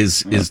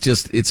is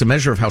just, it's a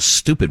measure of how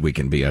stupid we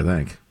can be, I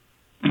think.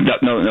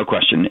 No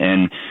question.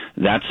 And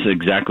that's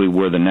exactly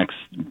where the next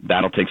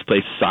battle takes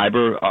place.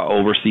 Cyber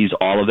oversees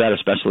all of that,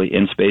 especially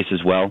in space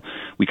as well.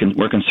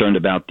 We're concerned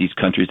about these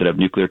countries that have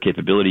nuclear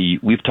capability.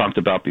 We've talked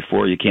about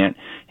before, you can't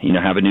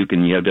have a nuke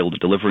and you got to be able to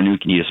deliver a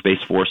nuke. You need a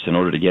space force in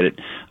order to get it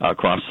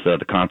across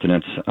the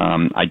continents.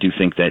 I do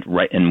think that,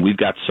 and we've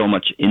got so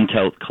much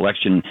intel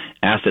collection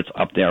assets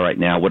up there right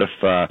now. What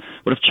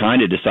if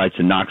China decides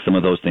to knock some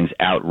of those things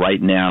out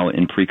right now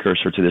in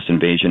precursor to this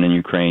invasion in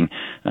Ukraine?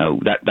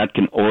 That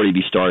can already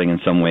be starting in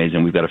some ways,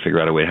 and we've got to figure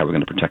out a way how we're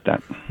going to protect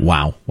that.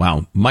 Wow.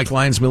 Mike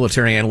Lyons,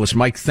 military analyst.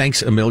 Mike,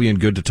 thanks a million.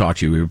 Good to talk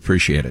to you. We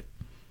appreciate it.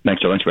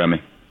 Thanks, Joe. Thanks for having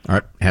me. All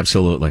right.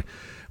 Absolutely.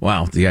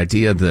 Wow. The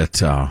idea that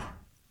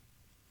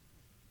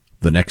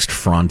the next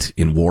front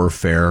in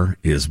warfare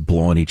is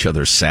blowing each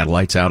other's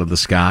satellites out of the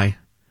sky,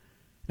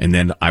 and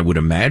then I would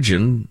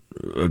imagine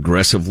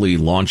aggressively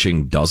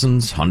launching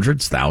dozens,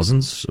 hundreds,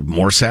 thousands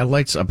more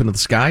satellites up into the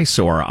sky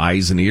so our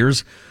eyes and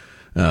ears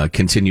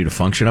continue to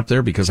function up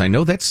there, because I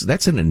know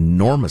that's an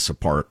enormous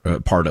part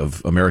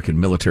of American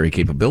military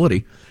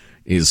capability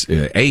is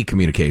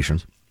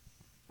communications,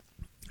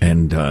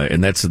 and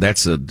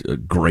that's a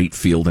great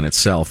field in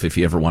itself. If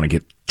you ever want to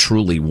get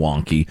truly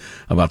wonky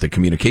about the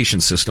communication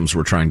systems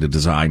we're trying to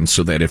design,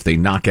 so that if they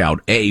knock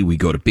out A, we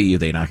go to B, if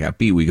they knock out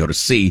B, we go to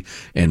C,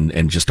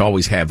 and just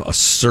always have a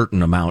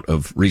certain amount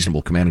of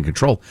reasonable command and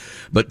control.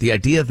 But the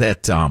idea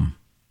that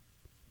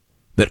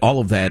that all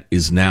of that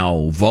is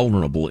now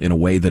vulnerable in a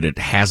way that it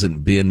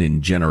hasn't been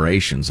in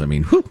generations. I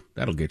mean,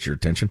 that'll get your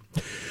attention.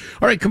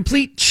 All right,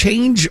 complete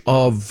change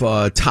of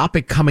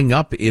topic coming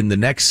up in the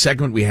next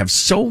segment. We have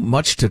so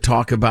much to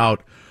talk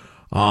about,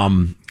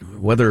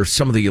 whether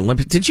some of the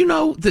Olympics. Did you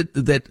know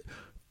that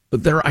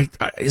there,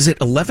 is it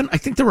 11? I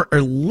think there were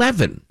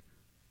 11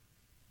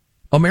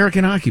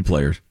 American hockey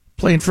players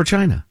playing for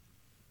China.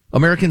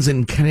 Americans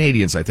and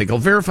Canadians, I think. I'll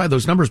verify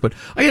those numbers, but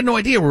I had no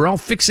idea. We're all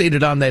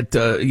fixated on that,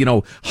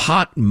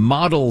 hot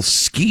model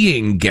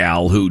skiing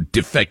gal who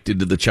defected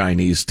to the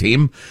Chinese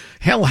team.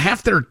 Hell,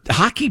 half their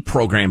hockey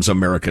program's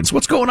Americans.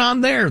 What's going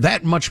on there?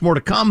 That much more to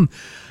come.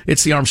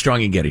 It's the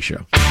Armstrong and Getty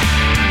Show.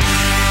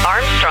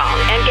 Armstrong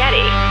and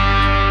Getty.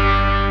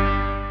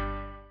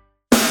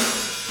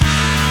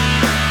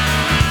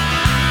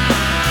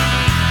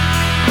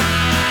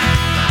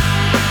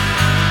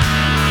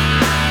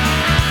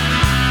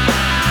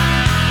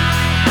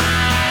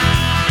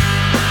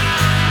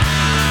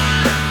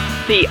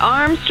 The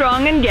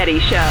Armstrong and Getty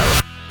Show.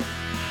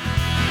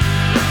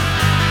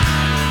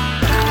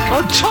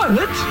 A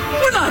toilet?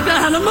 We're not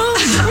animals.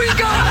 We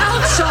go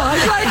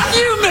outside like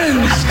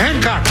humans.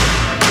 Hancock.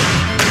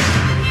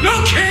 No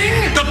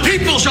king. The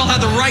people shall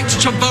have the right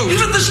to vote.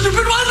 Even the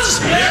stupid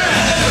ones?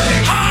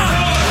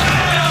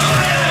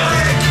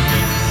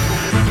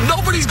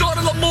 Nobody's gone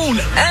to the moon,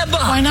 ever.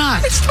 Why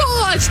not? It's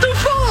far. It's too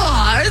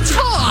far. It's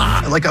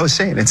far. Like I was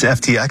saying, it's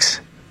FTX.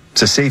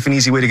 It's a safe and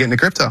easy way to get into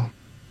crypto.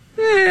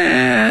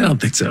 I don't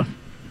think so.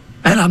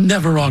 And I'm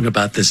never wrong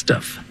about this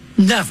stuff.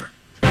 Never.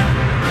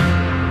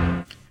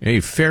 A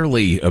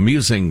fairly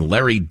amusing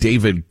Larry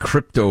David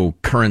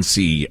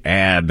cryptocurrency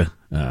ad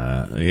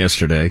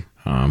yesterday,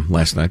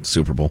 last night,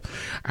 Super Bowl.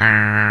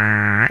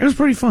 It was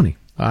pretty funny.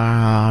 It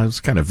was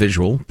kind of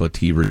visual, but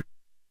I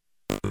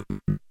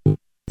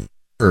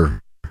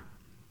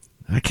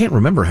can't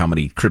remember how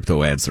many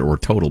crypto ads there were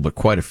total, but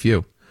quite a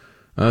few.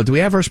 Do we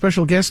have our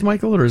special guest,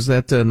 Michael, or is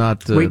that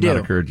not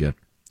occurred yet?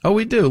 Oh,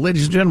 we do.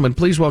 Ladies and gentlemen,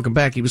 please welcome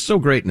back. He was so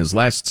great in his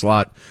last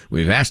slot.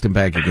 We've asked him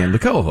back again. The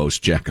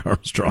co-host, Jack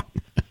Armstrong.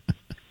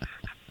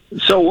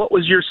 So what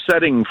was your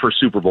setting for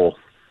Super Bowl?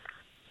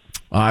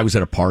 I was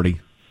at a party.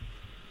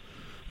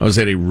 I was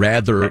at a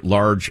rather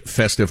large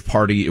festive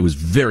party. It was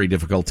very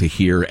difficult to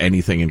hear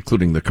anything,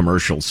 including the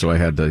commercials. So I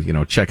had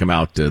to, check them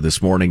out this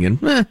morning, and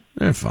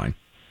they're fine.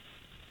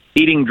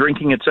 Eating,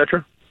 drinking,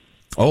 etc.?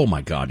 Oh,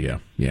 my God,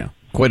 yeah.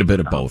 Quite a bit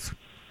of both.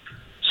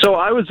 So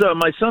I was,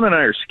 my son and I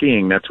are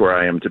skiing. That's where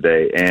I am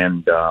today.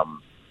 And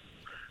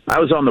I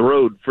was on the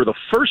road for the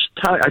first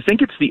time. I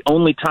think it's the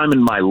only time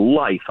in my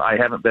life I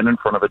haven't been in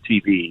front of a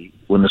TV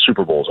when the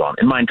Super Bowl's on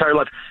in my entire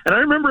life. And I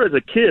remember as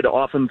a kid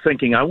often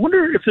thinking, I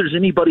wonder if there's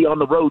anybody on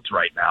the roads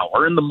right now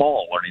or in the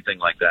mall or anything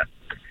like that.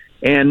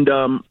 And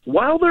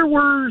while there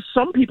were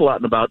some people out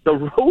and about, the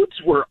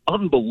roads were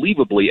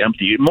unbelievably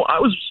empty.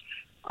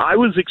 I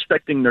was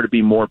expecting there to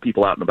be more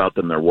people out and about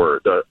than there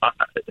were.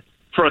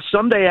 For a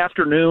Sunday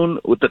afternoon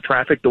with the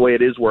traffic the way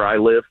it is where I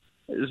live,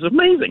 it's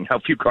amazing how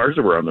few cars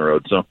there were on the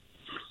road. So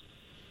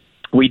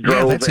we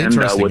drove. Yeah, that's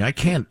interesting. I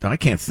can't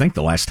think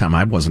the last time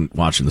I wasn't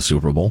watching the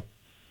Super Bowl.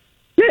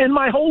 Yeah, in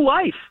my whole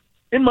life,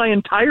 in my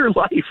entire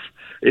life.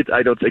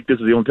 I don't think this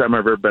is the only time I've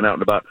ever been out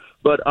and about.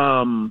 But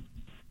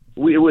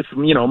with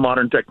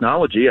modern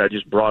technology, I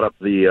just brought up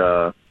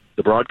the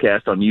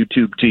broadcast on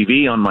YouTube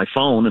TV on my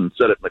phone and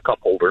set it in the cup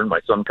holder, and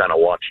my son kind of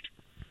watched.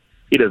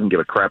 He doesn't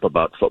give a crap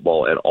about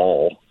football at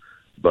all,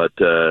 but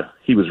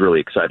he was really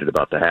excited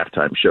about the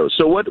halftime show.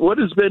 So what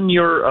has been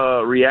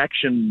your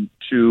reaction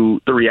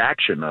to the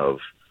reaction of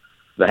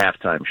the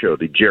halftime show,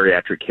 the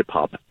geriatric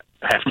hip-hop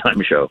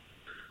halftime show?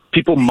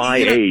 People my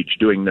age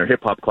doing their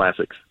hip-hop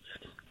classics.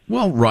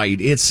 Well, right.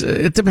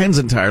 It depends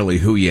entirely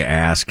who you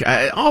ask.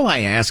 All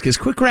I ask is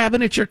quit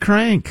grabbing at your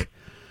crank.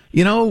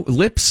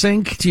 Lip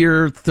sync to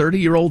your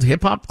 30-year-old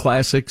hip-hop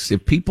classics.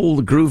 If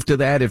people groove to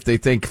that, if they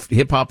think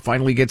hip-hop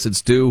finally gets its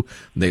due,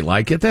 they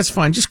like it, that's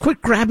fine. Just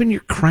quit grabbing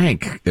your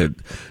crank,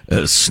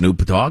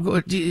 Snoop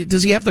Dogg.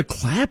 Does he have the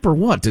clap or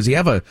what? Does he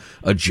have a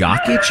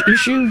jock itch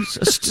issue?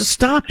 Just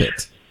stop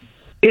it.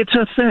 It's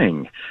a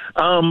thing.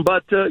 A number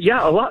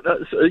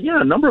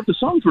of the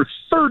songs were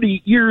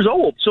 30 years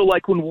old. So,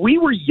 like, when we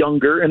were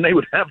younger and they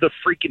would have the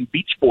freaking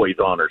Beach Boys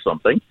on or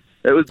something,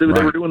 they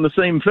were doing the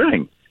same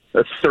thing.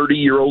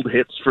 30-year-old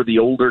hits for the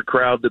older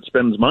crowd that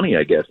spends money,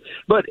 I guess.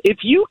 But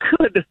if you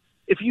could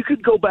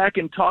go back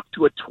and talk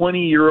to a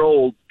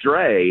 20-year-old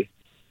Dre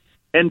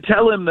and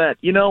tell him that,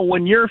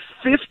 when you're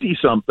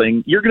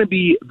 50-something, you're going to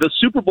be the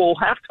Super Bowl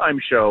halftime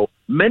show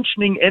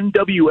mentioning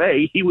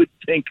NWA, he would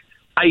think,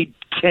 I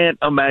can't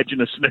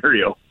imagine a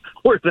scenario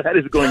where that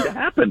is going to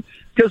happen.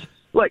 Because,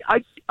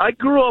 I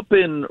grew up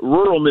in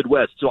rural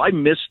Midwest, so I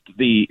missed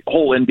the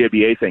whole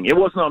NWA thing. It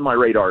wasn't on my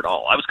radar at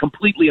all. I was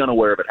completely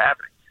unaware of it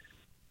happening.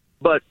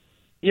 But,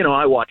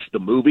 I watched the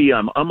movie.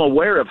 I'm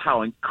aware of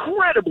how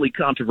incredibly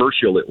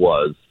controversial it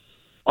was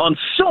on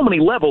so many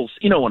levels,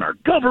 in our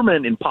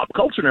government, in pop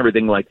culture and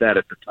everything like that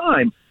at the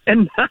time.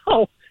 And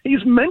now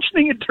he's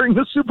mentioning it during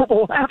the Super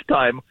Bowl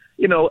halftime,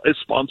 as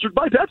sponsored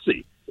by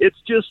Pepsi.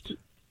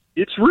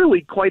 It's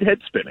really quite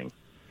head-spinning.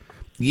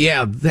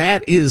 Yeah,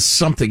 that is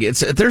something.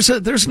 There's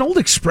an old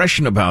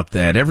expression about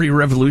that. Every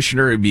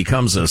revolutionary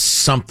becomes a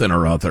something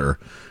or other.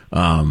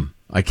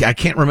 I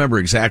can't remember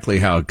exactly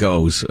how it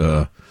goes.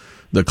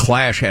 The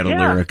Clash had a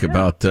lyric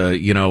about,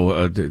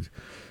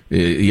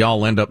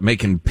 y'all end up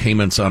making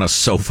payments on a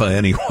sofa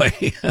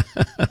anyway.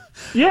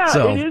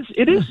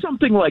 It is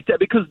something like that,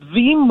 because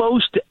the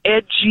most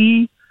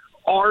edgy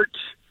art,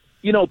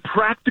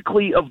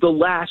 practically of the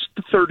last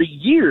 30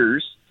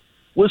 years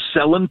was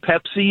selling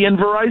Pepsi and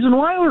Verizon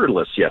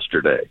Wireless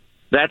yesterday.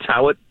 That's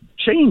how it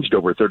changed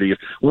over 30 years.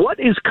 What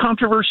is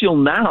controversial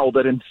now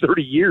that in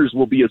 30 years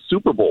will be a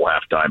Super Bowl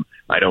halftime?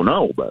 I don't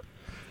know, but...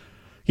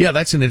 Yeah,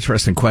 that's an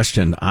interesting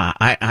question.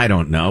 I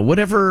don't know.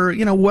 Whatever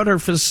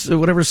sells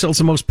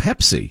the most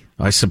Pepsi,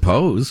 I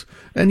suppose.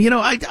 And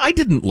I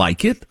didn't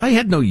like it. I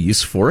had no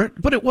use for it,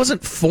 but it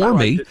wasn't for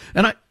me.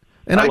 And I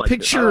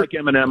picture I like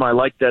Eminem. I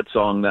like that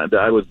song. That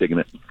I was digging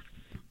it.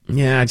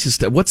 Yeah,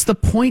 what's the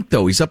point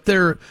though? He's up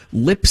there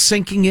lip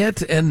syncing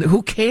it, and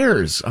who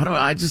cares? I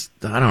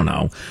don't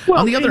know.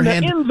 Well, on the other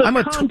hand,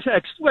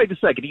 context. Wait a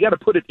second. You got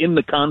to put it in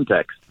the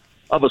context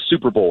of a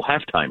Super Bowl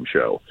halftime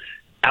show.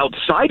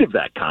 Outside of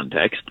that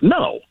context,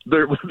 no,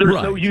 there's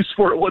no use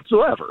for it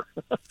whatsoever.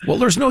 Well,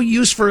 there's no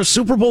use for a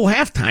Super Bowl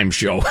halftime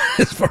show,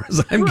 as far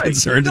as I'm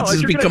concerned. It's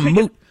just become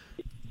moot.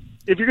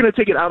 If you're going to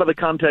take it out of the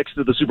context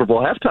of the Super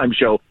Bowl halftime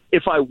show,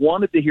 if I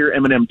wanted to hear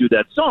Eminem do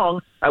that song,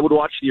 I would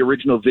watch the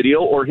original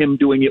video or him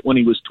doing it when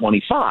he was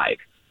 25.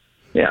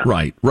 Yeah.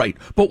 Right.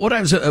 But what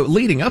I was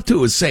leading up to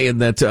was saying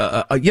that,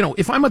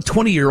 if I'm a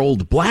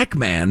 20-year-old black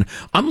man,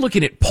 I'm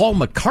looking at Paul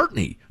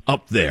McCartney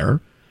up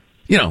there,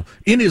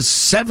 in his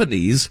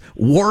 70s,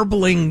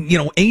 warbling,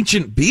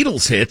 ancient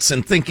Beatles hits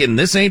and thinking,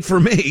 this ain't for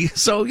me.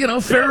 So,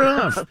 fair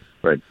enough.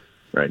 Right.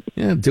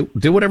 Yeah,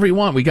 do whatever you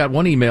want. We got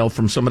one email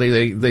from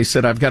somebody. They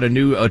said, I've got a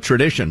new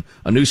tradition,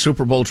 a new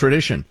Super Bowl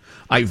tradition.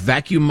 I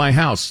vacuum my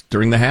house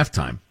during the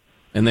halftime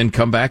and then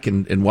come back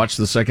and watch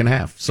the second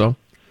half. So,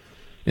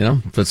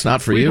 if it's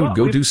not for you,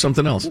 go do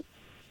something else.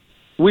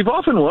 We've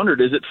often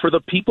wondered, is it for the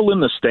people in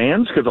the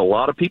stands? Because a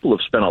lot of people have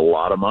spent a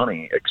lot of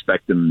money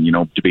expecting,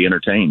 to be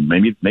entertained.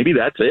 Maybe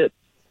that's it.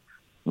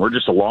 We're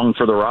just along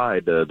for the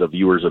ride, the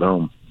viewers at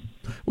home.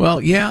 Well,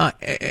 yeah.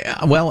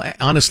 Well,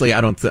 honestly,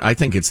 I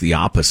think it's the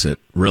opposite,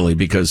 really,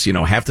 because,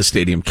 half the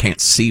stadium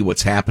can't see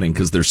what's happening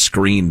because they're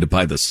screened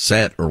by the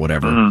set or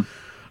whatever.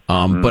 Mm-hmm.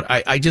 But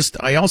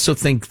I also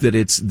think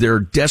that they're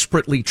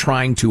desperately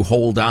trying to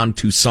hold on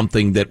to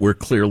something that we're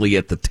clearly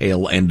at the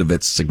tail end of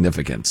its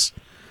significance.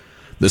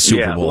 The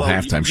Super Bowl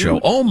halftime show.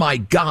 Oh my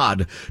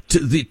God.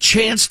 The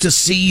chance to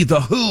see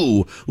The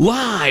Who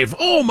live.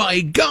 Oh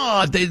my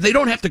God. They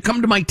don't have to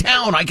come to my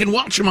town. I can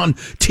watch them on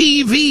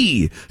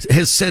TV,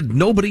 has said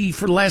nobody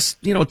for the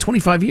last,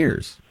 25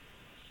 years.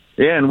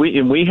 Yeah, and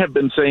we have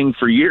been saying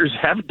for years,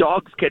 have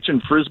dogs catching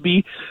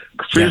frisbees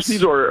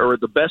yes. or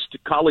the best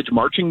college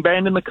marching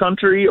band in the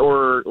country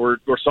or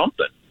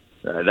something.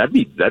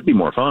 That'd be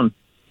more fun.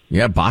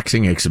 Yeah,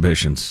 boxing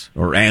exhibitions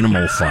or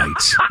animal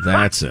fights.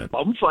 That's it.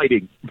 Bum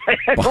fighting.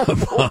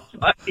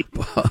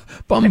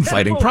 Bum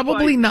fighting.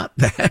 Probably not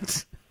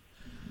that.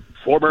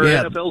 Former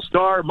NFL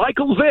star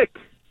Michael Vick.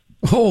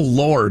 Oh,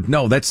 Lord.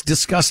 No, that's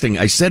disgusting.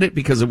 I said it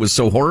because it was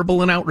so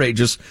horrible and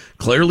outrageous,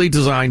 clearly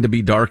designed to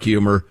be dark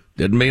humor.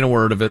 Didn't mean a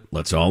word of it.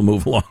 Let's all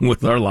move along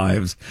with our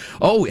lives.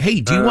 Oh,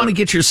 hey, do you want to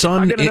get your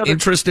son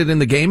interested in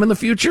the game in the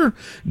future?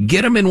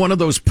 Get him in one of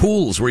those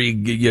pools where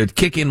you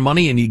kick in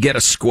money and you get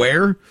a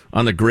square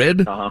on the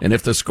grid. Uh-huh. And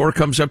if the score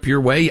comes up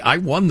your way, I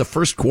won the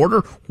first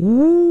quarter.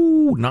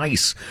 Ooh,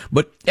 nice.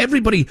 But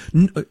everybody,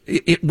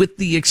 with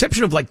the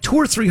exception of like 2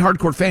 or 3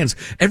 hardcore fans,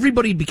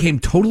 everybody became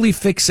totally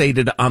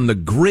fixated on the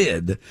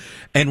grid.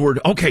 And we're,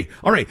 okay,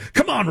 all right,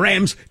 come on,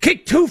 Rams,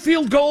 kick 2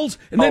 field goals.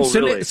 And then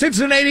really?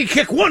 Cincinnati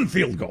kick 1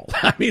 field goal.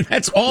 I mean,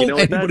 that's all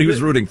anybody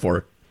was rooting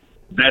for.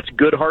 That's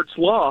Goodhart's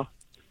law.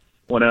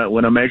 When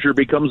a measure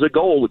becomes a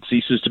goal, it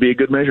ceases to be a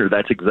good measure.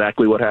 That's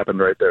exactly what happened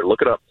right there.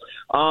 Look it up.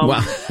 Wow.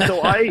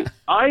 So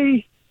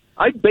I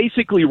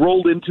basically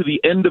rolled into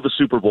the end of a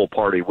Super Bowl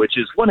party, which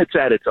is when it's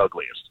at its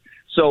ugliest.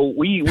 So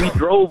we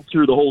drove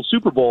through the whole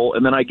Super Bowl,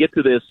 and then I get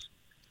to this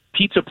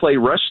pizza place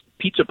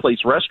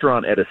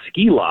restaurant at a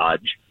ski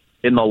lodge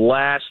in the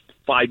last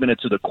 5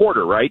 minutes of the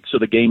quarter, right? So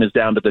the game is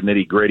down to the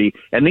nitty-gritty,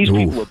 and these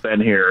people have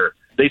been here.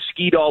 They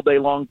skied all day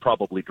long,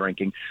 probably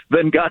drinking,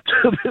 then got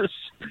to this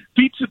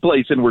pizza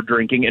place and were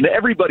drinking, and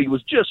everybody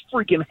was just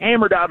freaking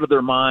hammered out of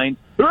their mind.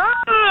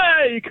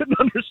 You couldn't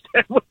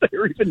understand what they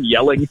were even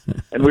yelling,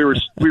 and we were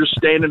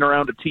standing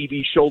around a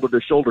TV shoulder to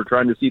shoulder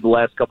trying to see the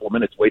last couple of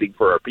minutes waiting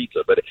for our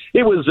pizza. But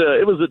it was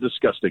a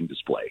disgusting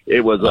display.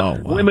 It was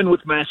women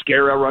with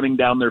mascara running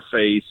down their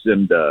face,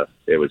 and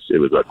it was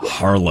ugly.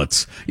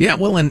 Harlots. Yeah,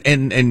 well,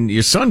 and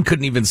your son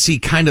couldn't even see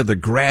kind of the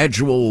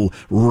gradual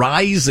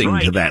rising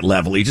to that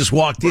level. He just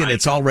walked in;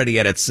 it's already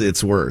at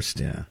its worst.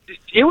 Yeah.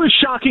 It was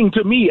shocking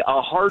to me,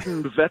 a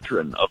hardened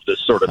veteran of this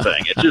sort of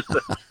thing. It's just,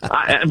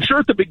 I'm sure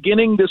at the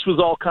beginning this was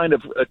all kind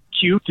of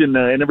cute and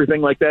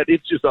everything like that.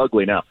 It's just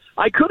ugly now.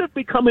 I could have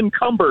become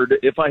encumbered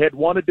if I had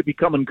wanted to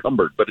become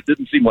encumbered, but it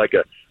didn't seem like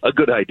a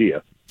good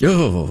idea.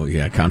 Oh,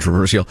 yeah,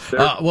 controversial.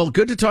 Well,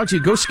 good to talk to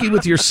you. Go ski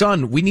with your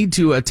son. We need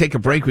to take a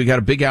break. We got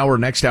a big hour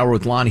next hour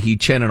with Lon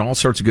He-Chen and all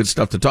sorts of good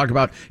stuff to talk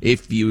about.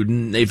 If you're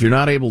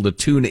not able to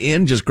tune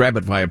in, just grab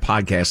it via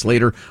podcast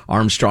later,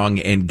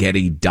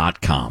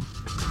 ArmstrongandGetty.com.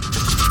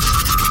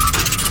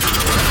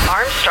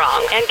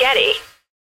 Armstrong and Getty.